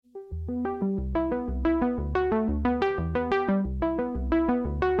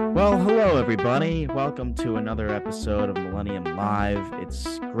Well, hello, everybody. Welcome to another episode of Millennium Live.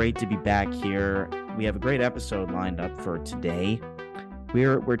 It's great to be back here. We have a great episode lined up for today.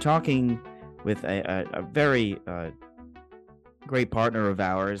 We're talking with a very great partner of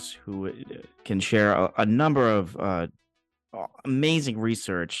ours who can share a number of amazing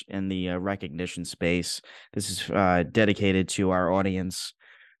research in the recognition space. This is dedicated to our audience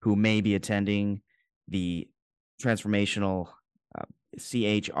who may be attending the transformational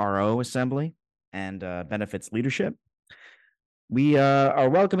CHRO assembly and benefits leadership. We are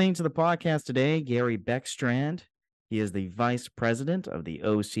welcoming to the podcast today Gary Beckstrand. He is the vice president of the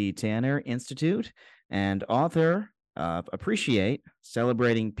O.C Tanner Institute and author of Appreciate,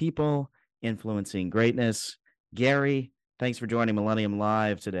 Celebrating People, Influencing Greatness. Gary, thanks for joining Millennium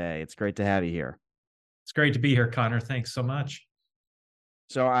Live today. It's great to have you here. It's great to be here, Connor. Thanks so much.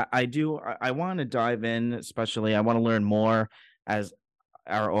 So I want to dive in, especially I want to learn more, as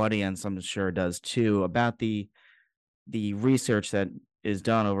our audience, I'm sure, does too, about the research that is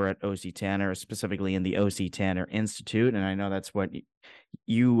done over at O.C Tanner, specifically in the O.C Tanner Institute, and I know that's what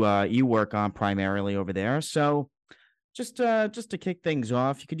you work on primarily over there. So, just to kick things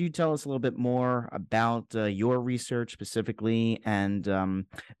off, could you tell us a little bit more about your research specifically and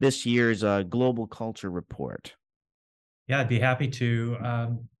this year's Global Culture Report? Yeah, I'd be happy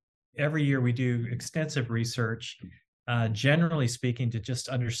to. Every year we do extensive research, generally speaking, to just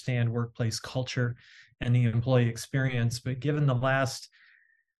understand workplace culture and the employee experience. But given the last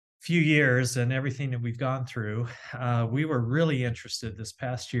few years and everything that we've gone through, we were really interested this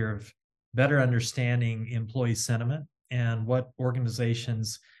past year of better understanding employee sentiment and what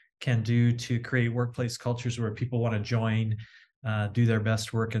organizations can do to create workplace cultures where people want to join, do their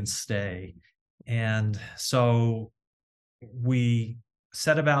best work, and stay. And so we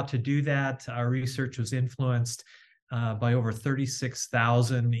set about to do that. Our research was influenced by over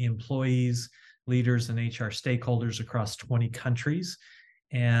 36,000 employees, leaders, and HR stakeholders across 20 countries.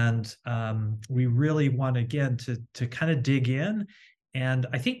 And we really want, again, to kind of dig in. And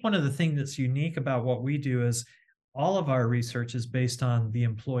I think one of the things that's unique about what we do is all of our research is based on the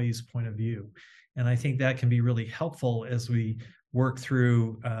employee's point of view. And I think that can be really helpful as we work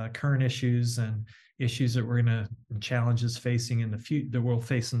through current issues and issues that we're going to, challenges facing in the future, that we'll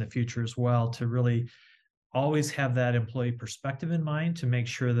face in the future as well, to really always have that employee perspective in mind, to make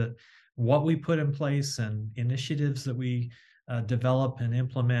sure that what we put in place and initiatives that we develop and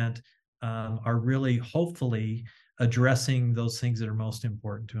implement are really, hopefully, addressing those things that are most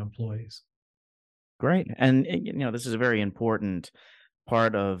important to employees. Great. And, this is a very important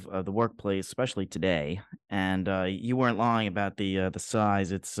part of the workplace, especially today. And you weren't lying about the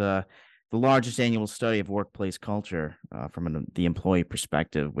size. It's the largest annual study of workplace culture from the employee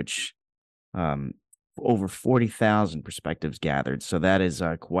perspective, which over 40,000 perspectives gathered. So that is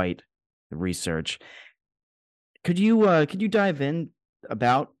quite the research. Could you dive in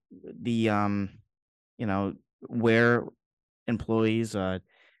about the where employees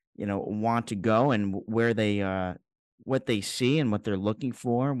want to go and where they what they see and what they're looking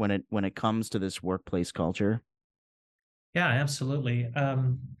for when it comes to this workplace culture? Yeah, absolutely.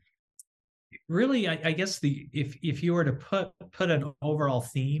 Really, I guess if you were to put an overall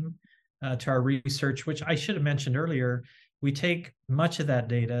theme to our research, which I should have mentioned earlier, we take much of that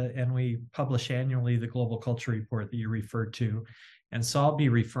data and we publish annually the Global Culture Report that you referred to. And so I'll be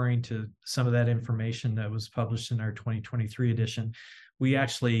referring to some of that information that was published in our 2023 edition. We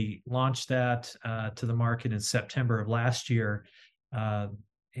actually launched that to the market in September of last year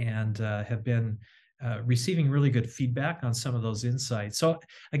and have been receiving really good feedback on some of those insights. So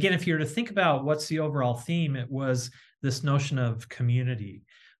again, if you were to think about what's the overall theme, it was this notion of community,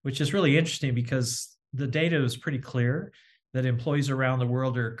 which is really interesting because the data is pretty clear that employees around the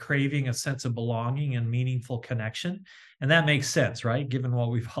world are craving a sense of belonging and meaningful connection. And that makes sense, right? Given what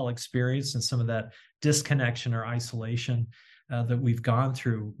we've all experienced and some of that disconnection or isolation that we've gone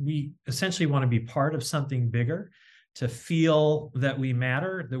through. We essentially want to be part of something bigger, to feel that we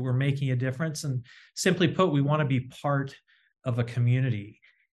matter, that we're making a difference. And simply put, we want to be part of a community.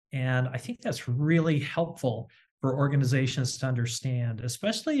 And I think that's really helpful for organizations to understand,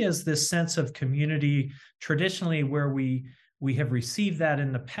 especially as this sense of community, traditionally where we have received that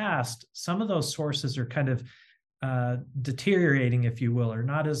in the past, some of those sources are kind of deteriorating, if you will, or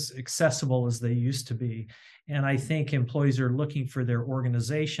not as accessible as they used to be. And I think employees are looking for their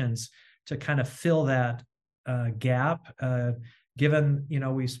organizations to kind of fill that gap, given,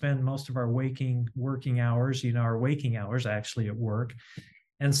 we spend most of our working hours, our waking hours actually at work.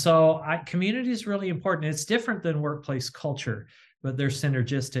 And so community is really important. It's different than workplace culture. but they're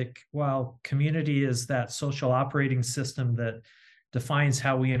synergistic, while community is that social operating system that defines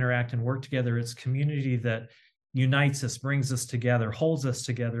how we interact and work together. It's community that unites us, brings us together, holds us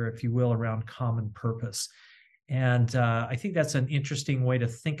together, if you will, around common purpose. And I think that's an interesting way to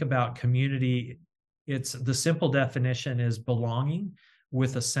think about community. It's the simple definition is belonging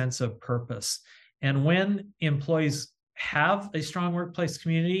with a sense of purpose. And when employees have a strong workplace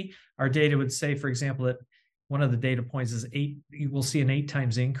community, our data would say, for example, that one of the data points is you will see an 8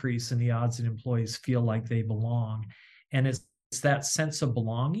 times increase in the odds that employees feel like they belong. And it's that sense of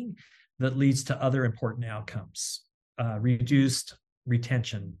belonging that leads to other important outcomes, reduced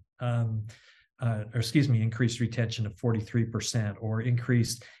retention, increased retention of 43%, or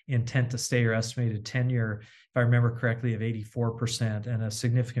increased intent to stay or estimated tenure, if I remember correctly, of 84%, and a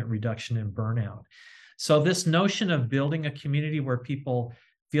significant reduction in burnout. So this notion of building a community where people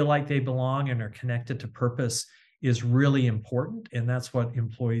feel like they belong and are connected to purpose is really important, and that's what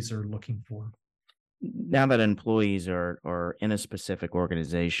employees are looking for. Now that employees are in a specific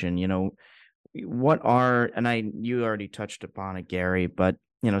organization, what are, and you already touched upon it, Gary, but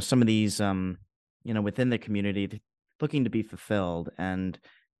some of these within the community looking to be fulfilled, and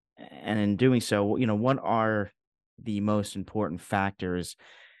in doing so, what are the most important factors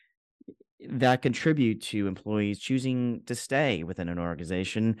that contribute to employees choosing to stay within an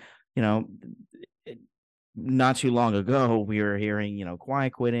organization? You know, not too long ago, we were hearing,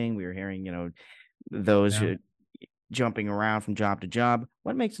 quiet quitting. We were hearing, those Yeah. jumping around from job to job.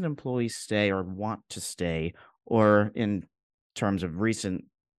 What makes an employee stay or want to stay, or in terms of recent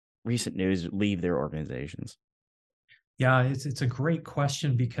news, leave their organizations? Yeah, it's a great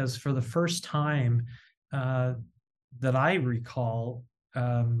question, because for the first time uh, that I recall,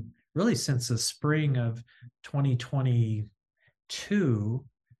 really since the spring of 2022,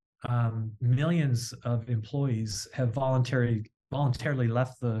 millions of employees have voluntarily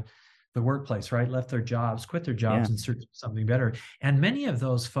left the workplace, right? Left their jobs, quit their Yeah, jobs in search of something better. And many of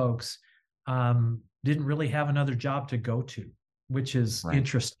those folks didn't really have another job to go to, which is right.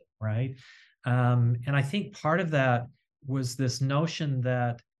 interesting, right? And I think part of that was this notion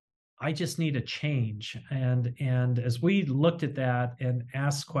that I just need a change. And as we looked at that and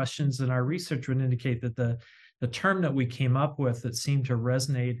asked questions, and our research would indicate that the term that we came up with that seemed to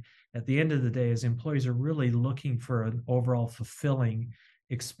resonate at the end of the day is employees are really looking for an overall fulfilling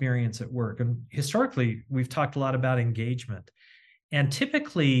experience at work. And historically, we've talked a lot about engagement. And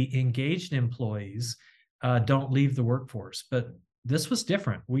typically, engaged employees don't leave the workforce, but this was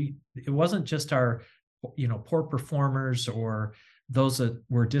different. It wasn't just our, poor performers or those that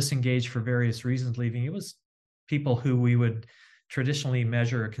were disengaged for various reasons leaving. It was people who we would traditionally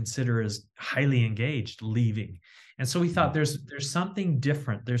measure or consider as highly engaged leaving. And so we thought there's something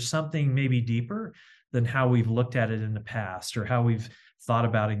different. There's something maybe deeper than how we've looked at it in the past or how we've thought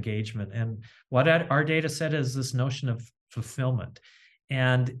about engagement. And what our data said is this notion of fulfillment.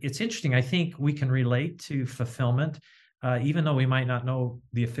 And it's interesting. I think we can relate to fulfillment, even though we might not know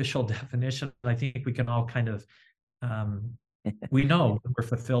the official definition. I think we can all kind of we know when we're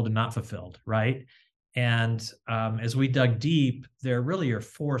fulfilled and not fulfilled, right? And as we dug deep, there really are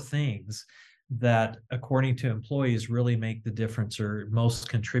 4 things that, according to employees, really make the difference or most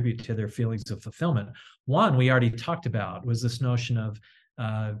contribute to their feelings of fulfillment. One, we already talked about, was this notion of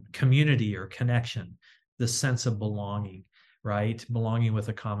community or connection, the sense of belonging, right? Belonging with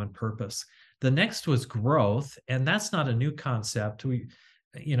a common purpose. The next was growth, and that's not a new concept. We've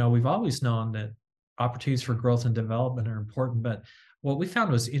always known that opportunities for growth and development are important, but what we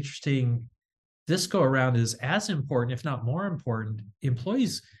found was interesting this go around is as important, if not more important.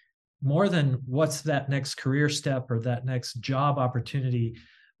 Employees, more than what's that next career step or that next job opportunity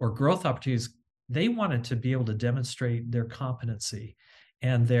or growth opportunities, they wanted to be able to demonstrate their competency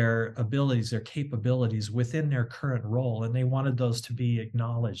and their abilities, their capabilities within their current role, and they wanted those to be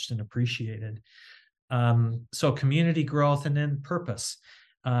acknowledged and appreciated. So community growth, and then purpose.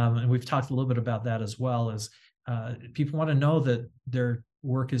 And we've talked a little bit about that as well, as people want to know that their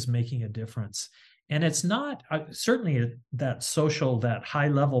work is making a difference. And it's not certainly that social, that high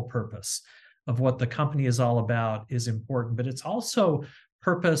level purpose of what the company is all about is important, but it's also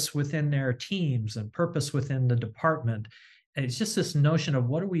purpose within their teams and purpose within the department. And it's just this notion of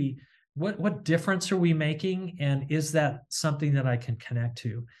what difference are we making? And is that something that I can connect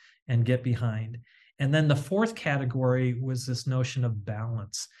to and get behind? And then the 4th category was this notion of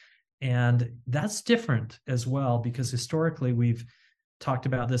balance. And that's different as well, because historically we've talked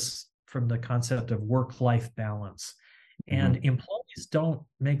about this from the concept of work-life balance. And employees don't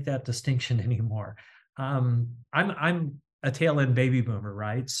make that distinction anymore. I'm a tail end baby boomer,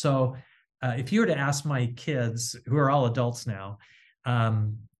 right? So if you were to ask my kids, who are all adults now,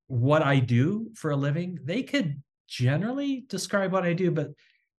 what I do for a living, they could generally describe what I do, but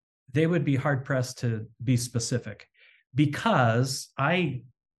they would be hard pressed to be specific, because I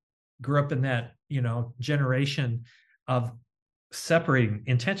grew up in that, generation of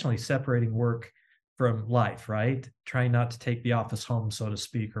intentionally separating work from life, right? Trying not to take the office home, so to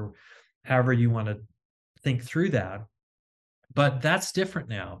speak, or however you want to think through that. But that's different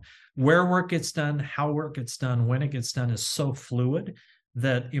now. Where work gets done, how work gets done, when it gets done is so fluid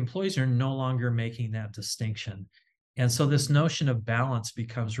that employees are no longer making that distinction. And so this notion of balance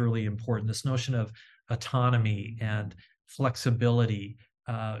becomes really important. This notion of autonomy and flexibility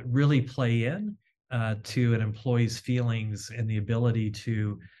really play in to an employee's feelings and the ability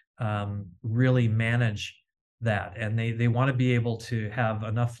to really manage that. And they want to be able to have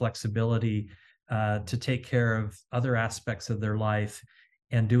enough flexibility to take care of other aspects of their life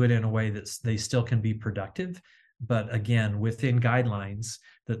and do it in a way that they still can be productive, but again, within guidelines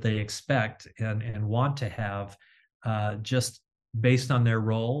that they expect and want to have, just based on their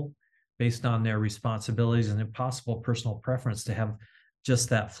role, based on their responsibilities, and if possible, personal preference, to have just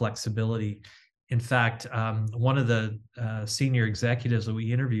that flexibility. In fact, one of the senior executives that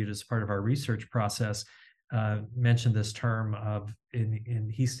we interviewed as part of our research process mentioned this term of,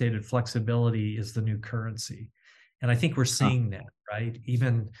 he stated, flexibility is the new currency. And I think we're seeing that, right?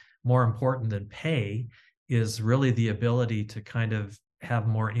 Even more important than pay is really the ability to kind of have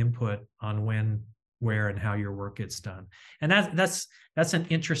more input on when, where, and how your work gets done. And that's an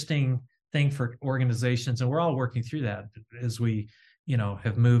interesting thing for organizations. And we're all working through that as we,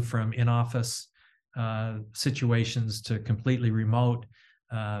 have moved from in-office situations to completely remote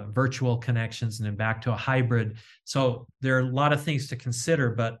virtual connections, and then back to a hybrid. So there are a lot of things to consider,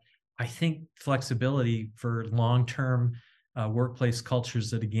 but I think flexibility for long-term workplace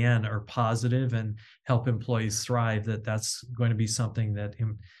cultures that, again, are positive and help employees thrive, that's going to be something that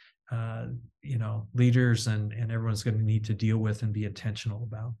leaders and everyone's going to need to deal with and be intentional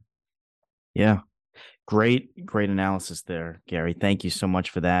about. Yeah. Great analysis there, Gary. Thank you so much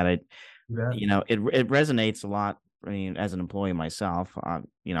for that. It resonates a lot. I mean, as an employee myself,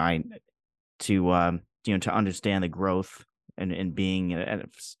 to understand the growth and being an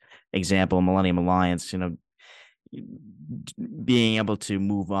example, Millennium Alliance, being able to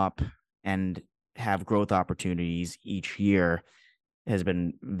move up and have growth opportunities each year has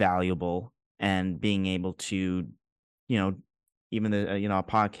been valuable, and being able to, even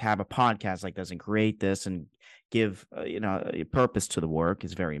the have a podcast like this and create this and give a purpose to the work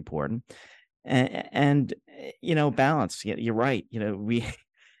is very important. And balance. You're right.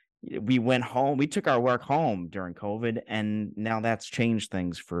 We went home. We took our work home during COVID, and now that's changed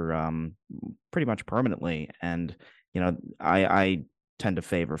things for pretty much permanently. And I tend to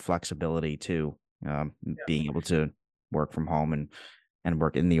favor flexibility too, being able to work from home and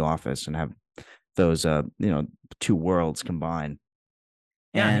work in the office and have those two worlds combined.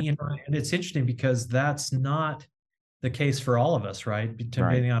 Yeah, and it's interesting because that's not the case for all of us, right?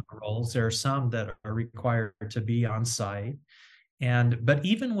 Depending on the roles, there are some that are required to be on site, but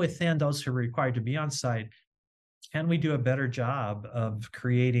even within those who are required to be on site, can we do a better job of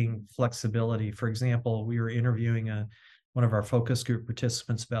creating flexibility? For example, we were interviewing one of our focus group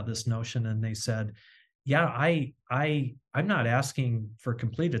participants about this notion, and they said, "Yeah, I'm not asking for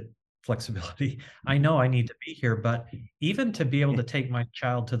completed flexibility. I know I need to be here, but even to be able to take my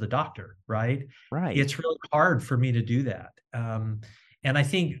child to the doctor, right? It's really hard for me to do that." And I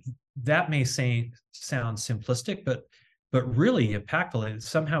think that may sound simplistic, but really impactful.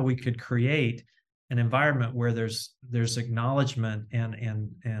 Somehow we could create an environment where there's acknowledgement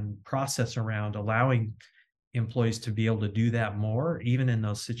and process around allowing employees to be able to do that more, even in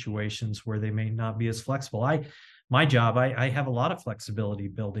those situations where they may not be as flexible. My job, I have a lot of flexibility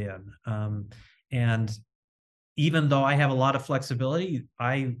built in. And even though I have a lot of flexibility,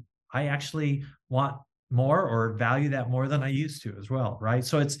 I actually want more or value that more than I used to as well, right?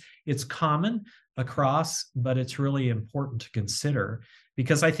 So it's common across, but it's really important to consider,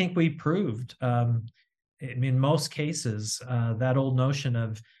 because I think we proved, in most cases, that old notion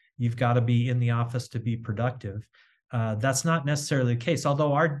of you've got to be in the office to be productive, that's not necessarily the case.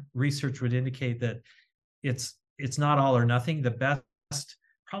 Although our research would indicate that it's not all or nothing.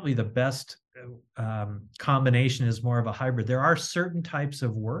 Probably the best combination is more of a hybrid. There are certain types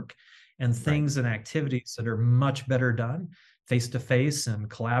of work and things and activities that are much better done face-to-face and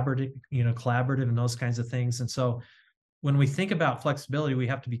collaborative and those kinds of things. And so when we think about flexibility, we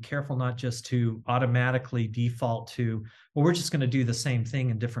have to be careful not just to automatically default to, well, we're just going to do the same thing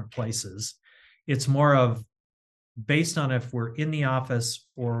in different places. It's more of, based on if we're in the office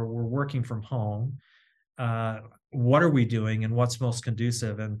or we're working from home, what are we doing and what's most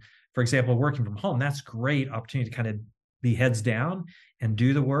conducive? And for example, working from home, that's great opportunity to kind of be heads down and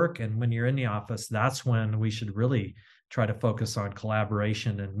do the work. And when you're in the office, that's when we should really try to focus on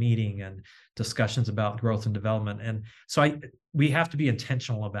collaboration and meeting and discussions about growth and development. And so we have to be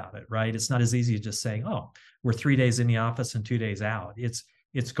intentional about it, right? It's not as easy as just saying, oh, we're 3 days in the office and 2 days out.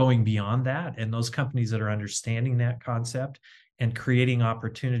 It's going beyond that. And those companies that are understanding that concept and creating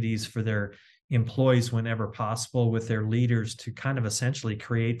opportunities for their employees whenever possible with their leaders to kind of essentially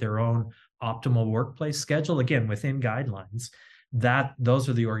create their own optimal workplace schedule, again, within guidelines, that those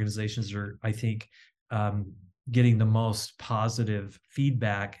are the organizations that are, I think, getting the most positive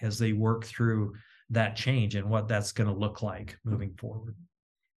feedback as they work through that change and what that's going to look like moving forward.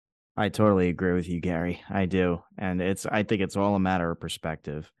 I totally agree with you, Gary. I do. And I think it's all a matter of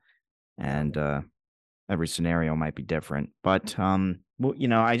perspective, and every scenario might be different. But well,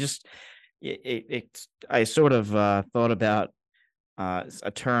 I sort of thought about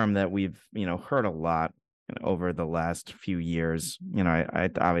a term that we've heard a lot over the last few years. I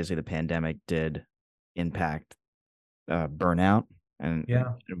obviously the pandemic did impact burnout and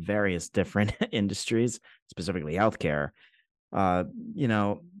various different industries, specifically healthcare.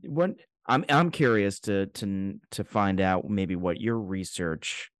 What I'm curious to find out maybe what your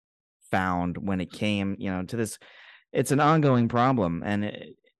research found when it came to this. It's an ongoing problem, and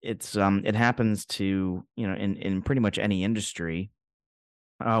it happens to in pretty much any industry.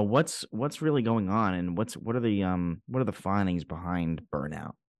 What's really going on, and what are the findings behind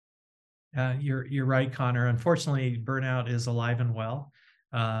burnout? You're right, Connor. Unfortunately, burnout is alive and well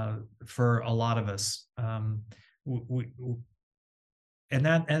for a lot of us. And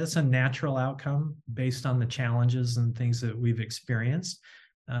that's a natural outcome based on the challenges and things that we've experienced.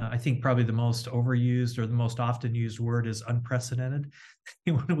 I think probably the most overused or the most often used word is unprecedented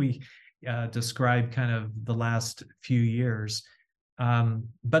when we describe kind of the last few years.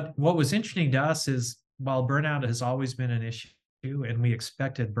 But what was interesting to us is while burnout has always been an issue and we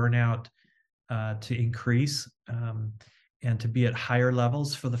expected burnout to increase and to be at higher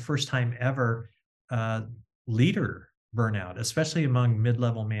levels, for the first time ever, leader burnout, especially among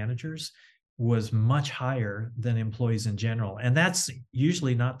mid-level managers, was much higher than employees in general. And that's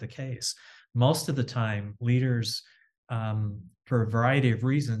usually not the case. Most of the time, leaders, for a variety of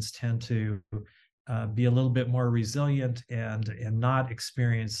reasons, tend to be a little bit more resilient and not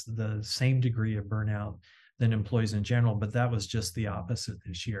experience the same degree of burnout than employees in general. But that was just the opposite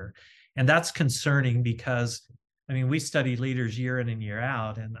this year. And that's concerning because, I mean, we study leaders year in and year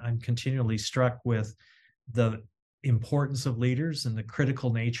out, and I'm continually struck with the importance of leaders and the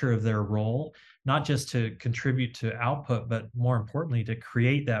critical nature of their role, not just to contribute to output, but more importantly, to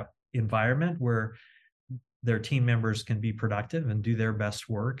create that environment where their team members can be productive and do their best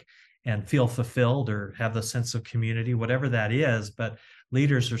work and feel fulfilled or have the sense of community, whatever that is. But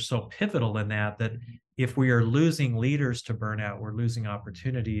leaders are so pivotal in that if we are losing leaders to burnout, we're losing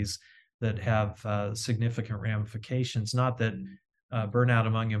opportunities that have significant ramifications. Not that burnout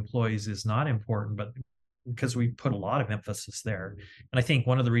among employees is not important, but because we put a lot of emphasis there. And I think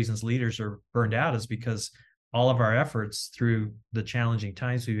one of the reasons leaders are burned out is because all of our efforts through the challenging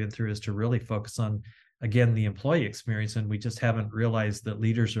times we've been through is to really focus on, again, the employee experience. And we just haven't realized that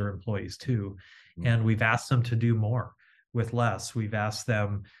leaders are employees too. Mm-hmm. And we've asked them to do more with less. We've asked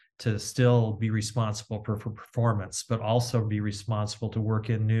them to still be responsible for performance, but also be responsible to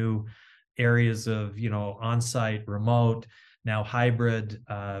work in new areas of, on-site, remote, now hybrid,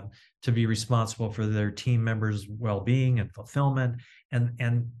 to be responsible for their team members' well-being and fulfillment,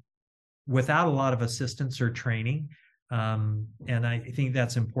 and without a lot of assistance or training. And I think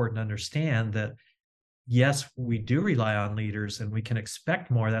that's important to understand that, yes, we do rely on leaders and we can expect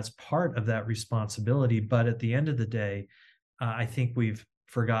more. That's part of that responsibility. But at the end of the day, I think we've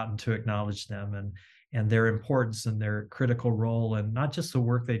forgotten to acknowledge them and their importance and their critical role, and not just the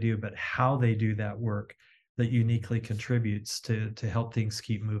work they do, but how they do that work that uniquely contributes to help things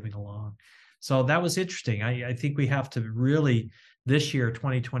keep moving along. So that was interesting. I think we have to really, this year,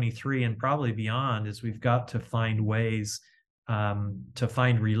 2023, and probably beyond, is we've got to find ways to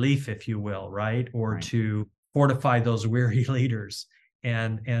find relief, if you will, right? Or right. To fortify those weary leaders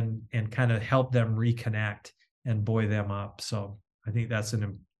and kind of help them reconnect and buoy them up. So I think that's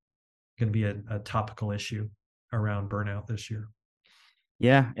going to be a topical issue around burnout this year.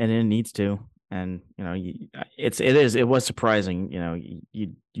 Yeah, and it needs to. And it was surprising.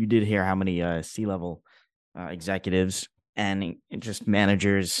 You did hear how many C-level executives and just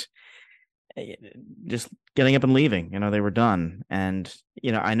managers just getting up and leaving. They were done. And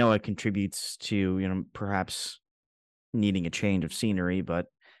I know it contributes to perhaps needing a change of scenery, but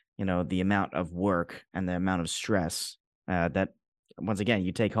the amount of work and the amount of stress that once again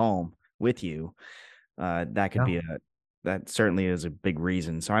you take home with you, that could Yeah. be that certainly is a big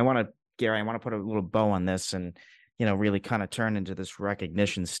reason. So Gary, I want to put a little bow on this and really kind of turn into this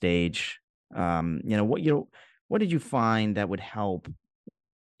recognition stage. What did you find that would help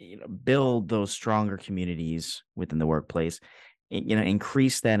build those stronger communities within the workplace,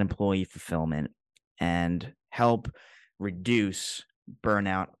 increase that employee fulfillment and help reduce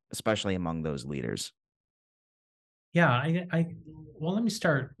burnout, especially among those leaders? Yeah, well, let me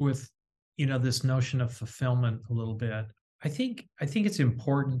start with, this notion of fulfillment a little bit. I think it's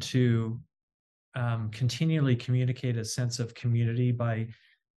important to continually communicate a sense of community by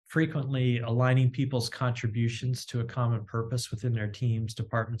frequently aligning people's contributions to a common purpose within their teams,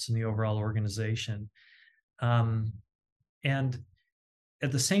 departments, and the overall organization. Um, and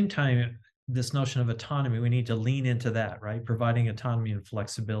at the same time, this notion of autonomy, we need to lean into that, right? Providing autonomy and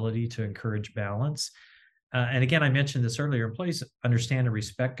flexibility to encourage balance. And again, I mentioned this earlier, employees understand and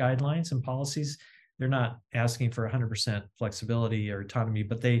respect guidelines and policies. They're not asking for 100% flexibility or autonomy,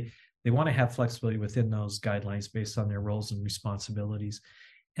 but they want to have flexibility within those guidelines based on their roles and responsibilities.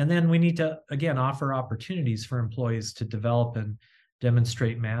 And then we need to, again, offer opportunities for employees to develop and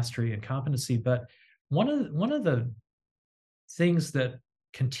demonstrate mastery and competency. But one of the things that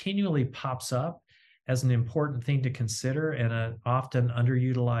continually pops up as an important thing to consider and an often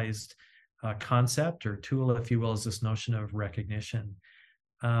underutilized concept or tool, if you will, is this notion of recognition.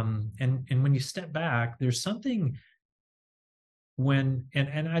 And when you step back, there's something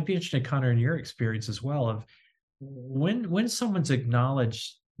and I'd be interested, Connor, in your experience as well, of when someone's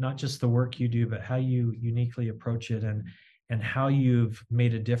acknowledged not just the work you do, but how you uniquely approach it and how you've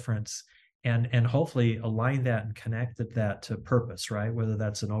made a difference and hopefully align that and connected that to purpose, right? Whether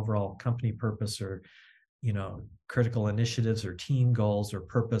that's an overall company purpose or, critical initiatives or team goals or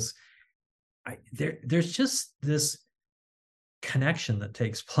purpose. There's just this connection that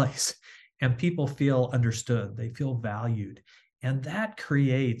takes place and people feel understood, they feel valued, and that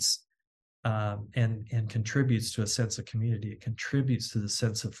creates and contributes to a sense of community. It contributes to the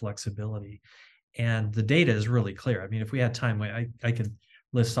sense of flexibility, and the data is really clear. I mean, if we had time, I could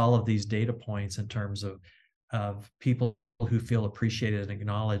list all of these data points in terms of people who feel appreciated and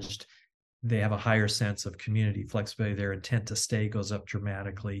acknowledged. They have a higher sense of community, flexibility. Their intent to stay goes up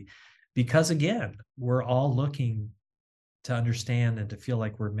dramatically because, again, we're all looking to understand and to feel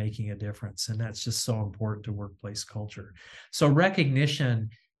like we're making a difference. And that's just so important to workplace culture. So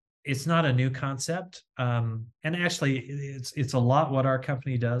recognition, it's not a new concept. And actually, it's a lot what our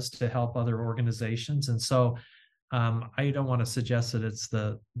company does to help other organizations. And so I don't want to suggest that it's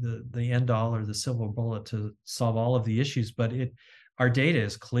the end all or the silver bullet to solve all of the issues, but our data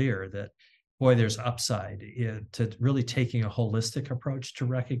is clear that, boy, there's upside to really taking a holistic approach to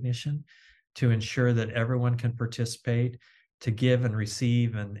recognition, to ensure that everyone can participate, to give and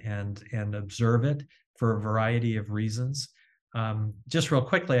receive and observe it for a variety of reasons. Just real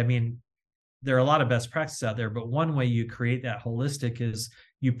quickly, I mean, there are a lot of best practices out there, but one way you create that holistic is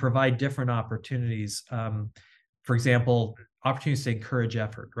you provide different opportunities. For example, opportunities to encourage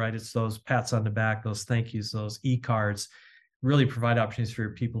effort, right? It's those pats on the back, those thank yous, those e-cards, really provide opportunities for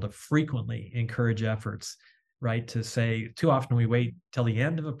your people to frequently encourage efforts, right? To say, too often we wait till the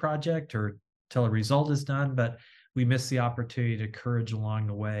end of a project or till a result is done, but we miss the opportunity to encourage along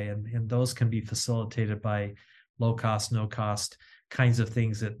the way. And those can be facilitated by low cost, no cost kinds of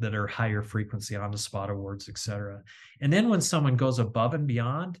things that are higher frequency, on the spot awards, et cetera. And then when someone goes above and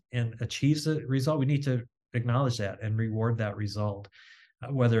beyond and achieves a result, we need to acknowledge that and reward that result,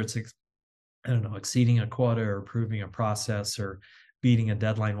 whether it's exceeding a quota or improving a process or beating a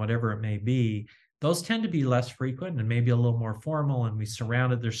deadline, whatever it may be. Those tend to be less frequent and maybe a little more formal, and we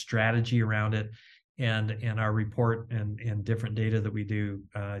surround it, there's strategy around it, and our report and different data that we do.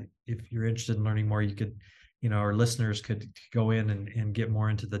 If you're interested in learning more, you could, our listeners could go in and get more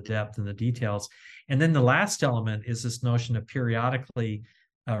into the depth and the details. And then the last element is this notion of periodically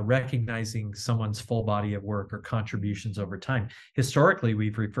recognizing someone's full body of work or contributions over time. Historically,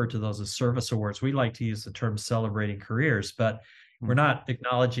 we've referred to those as service awards. We like to use the term celebrating careers, but we're not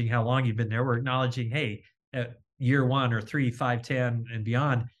acknowledging how long you've been there. We're acknowledging, hey, at year 1 or 3, 5, 10, and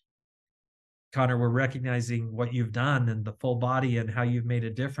beyond, Connor, we're recognizing what you've done and the full body and how you've made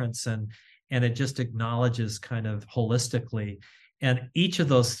a difference. And it just acknowledges kind of holistically. And each of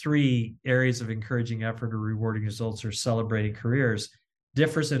those 3 areas of encouraging effort or rewarding results or celebrating careers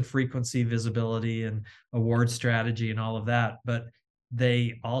differs in frequency, visibility, and award strategy and all of that. But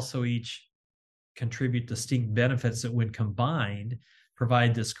they also each contribute distinct benefits that, when combined,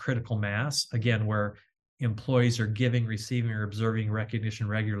 provide this critical mass, again, where employees are giving, receiving, or observing recognition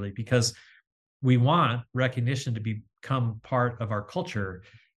regularly, because we want recognition to become part of our culture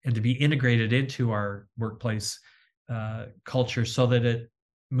and to be integrated into our workplace culture, so that it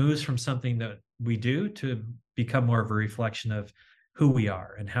moves from something that we do to become more of a reflection of who we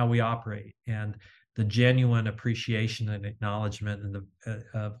are and how we operate, and the genuine appreciation and acknowledgement and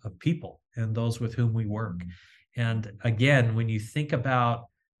of people and those with whom we work. And again, when you think about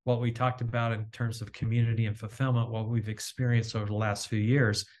what we talked about in terms of community and fulfillment, what we've experienced over the last few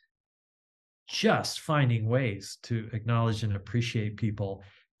years, just finding ways to acknowledge and appreciate people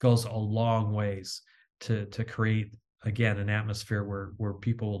goes a long ways to create, again, an atmosphere where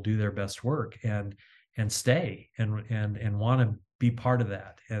people will do their best work and stay and want to be part of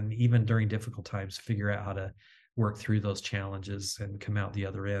that, and even during difficult times figure out how to work through those challenges and come out the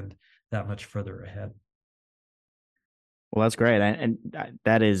other end that much further ahead. Well, that's great, and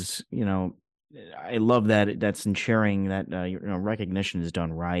that is, I love that that's ensuring that recognition is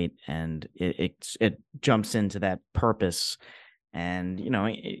done right, and it jumps into that purpose, and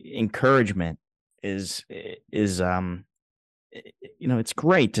encouragement is it's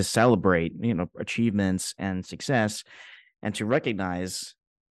great to celebrate achievements and success, and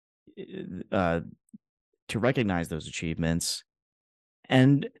uh to recognize those achievements.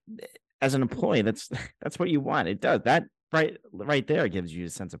 And as an employee, that's what you want. It does that right there gives you a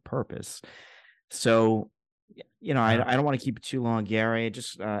sense of purpose. So, I don't want to keep it too long, Gary. I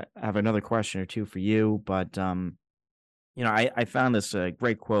just have another question or two for you, but I found this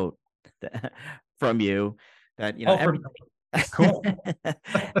great quote from you that Cool.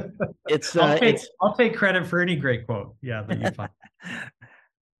 it's I'll take credit for any great quote. Yeah, that you find.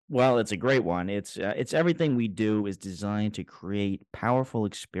 Well, it's a great one. It's everything we do is designed to create powerful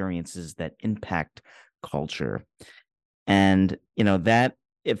experiences that impact culture. And that,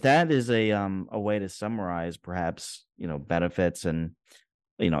 if that is a way to summarize perhaps benefits and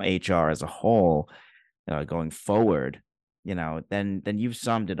HR as a whole going forward, then you've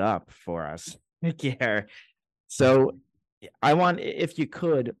summed it up for us here. So I want, if you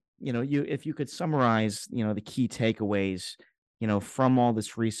could, if you could summarize the key takeaways from all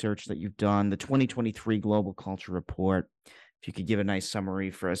this research that you've done, the 2023 Global Culture Report. If you could give a nice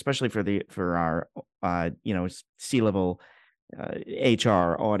summary especially for our C-level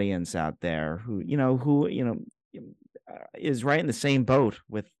HR audience out there who is right in the same boat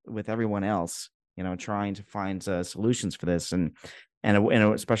with everyone else, trying to find solutions for this, and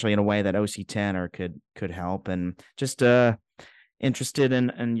especially in a way that O.C Tanner could help, and just interested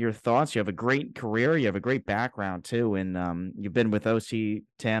in your thoughts. You have a great career, you have a great background too, and you've been with O.C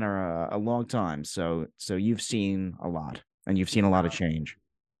Tanner a long time, so you've seen a lot, and you've seen a lot of change.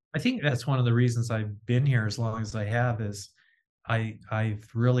 I think that's one of the reasons I've been here as long as I have, is I've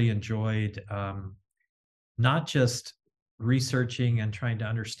really enjoyed not just researching and trying to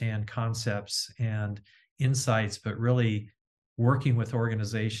understand concepts and insights, but really working with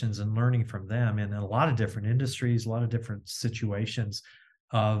organizations and learning from them in a lot of different industries, a lot of different situations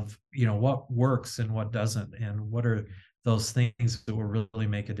of what works and what doesn't, and what are those things that will really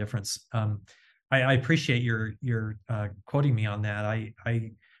make a difference. I appreciate your quoting me on that.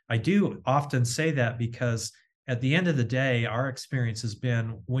 I do often say that because at the end of the day, our experience has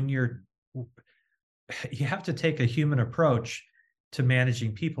been you have to take a human approach to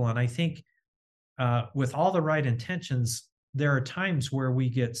managing people. And I think with all the right intentions, there are times where we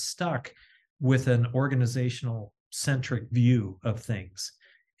get stuck with an organizational centric view of things.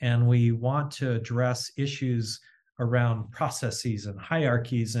 And we want to address issues around processes and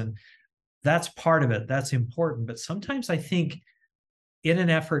hierarchies. And that's part of it. That's important. But sometimes I think in an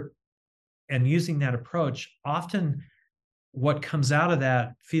effort and using that approach, often what comes out of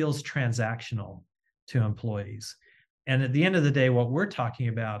that feels transactional to employees. And at the end of the day, what we're talking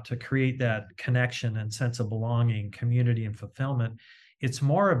about to create that connection and sense of belonging, community, and fulfillment, it's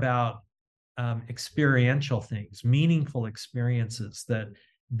more about experiential things, meaningful experiences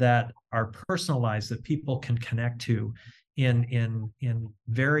that are personalized, that people can connect to in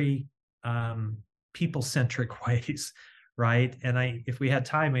very people-centric ways, right? And if we had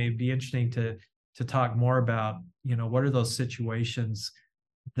time, it'd be interesting to talk more about, what are those situations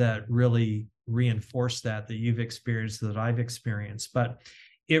that really reinforce that you've experienced, that I've experienced. But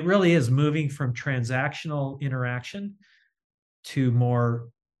it really is moving from transactional interaction to more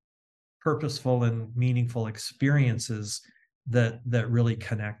purposeful and meaningful experiences that really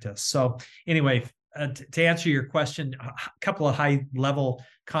connect us. So anyway, to answer your question, a couple of high level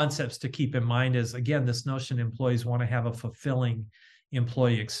concepts to keep in mind is, again, this notion employees want to have a fulfilling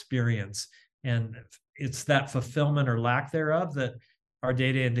employee experience. And it's that fulfillment or lack thereof that our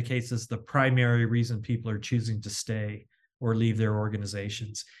data indicates is the primary reason people are choosing to stay or leave their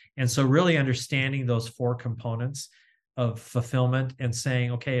organizations. And so really understanding those four components of fulfillment and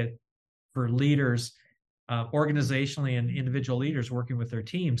saying, okay, for leaders, organizationally and individual leaders working with their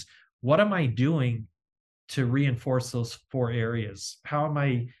teams, what am I doing to reinforce those four areas? How am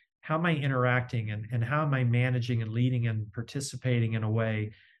I interacting, and how am I managing and leading and participating in a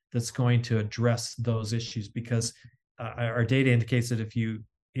way that's going to address those issues? Because our data indicates that if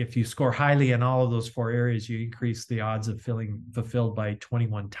you score highly in all of those four areas, you increase the odds of feeling fulfilled by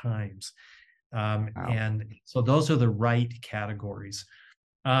 21 times. Wow. And so those are the right categories.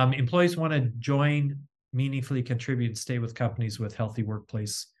 Employees want to join, meaningfully contribute, and stay with companies with healthy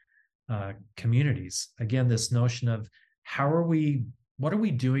workplace communities. Again, this notion of what are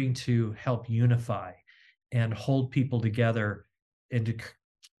we doing to help unify and hold people together and to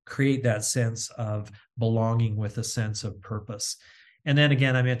create that sense of belonging with a sense of purpose. And then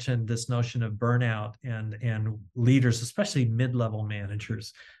again, I mentioned this notion of burnout and leaders, especially mid-level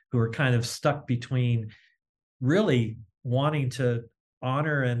managers, who are kind of stuck between really wanting to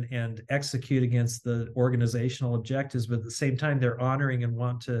honor and execute against the organizational objectives, but at the same time, they're honoring and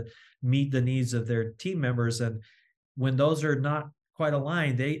want to meet the needs of their team members. And when those are not quite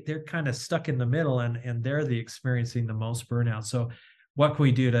aligned, they're kind of stuck in the middle, and they're experiencing the most burnout. So what can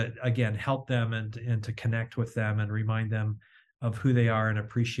we do to, again, help them and to connect with them and remind them of who they are and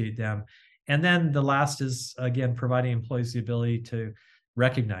appreciate them? And then the last is, again, providing employees the ability to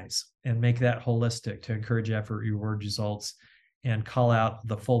recognize and make that holistic, to encourage effort, reward results, and call out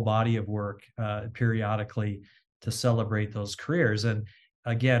the full body of work periodically to celebrate those careers. And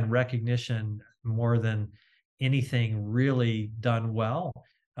again, recognition, more than anything really done well,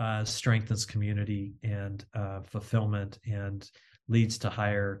 strengthens community and fulfillment and leads to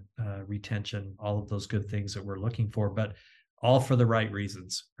higher retention, all of those good things that we're looking for, but all for the right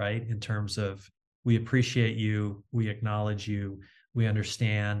reasons, right? In terms of, we appreciate you, we acknowledge you, we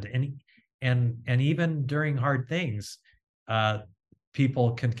understand, and even during hard things,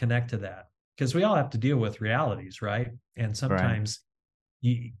 people can connect to that, because we all have to deal with realities, right? And sometimes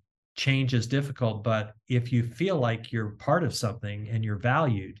change is difficult, but if you feel like you're part of something and you're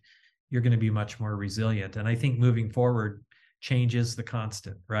valued, you're going to be much more resilient. And I think moving forward, change is the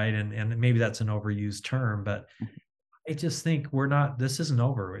constant, right? And maybe that's an overused term, but I just think this isn't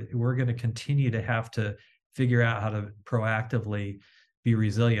over. We're going to continue to have to figure out how to proactively be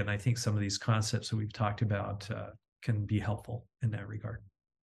resilient. I think some of these concepts that we've talked about can be helpful in that regard.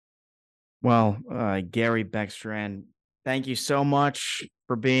 Well, Gary Beckstrand, thank you so much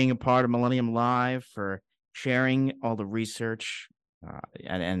for being a part of Millennium Live, for sharing all the research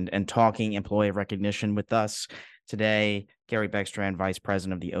and talking employee recognition with us today. Gary Beckstrand, Vice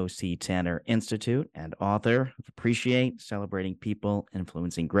President of the O.C Tanner Institute and author of Appreciate, Celebrating People,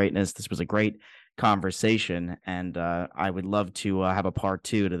 Influencing Greatness. This was a great conversation, and I would love to have a part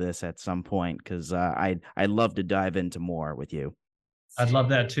 2 to this at some point, because I'd love to dive into more with you. I'd love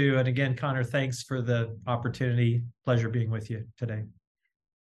that too. And again, Connor, thanks for the opportunity. Pleasure being with you today.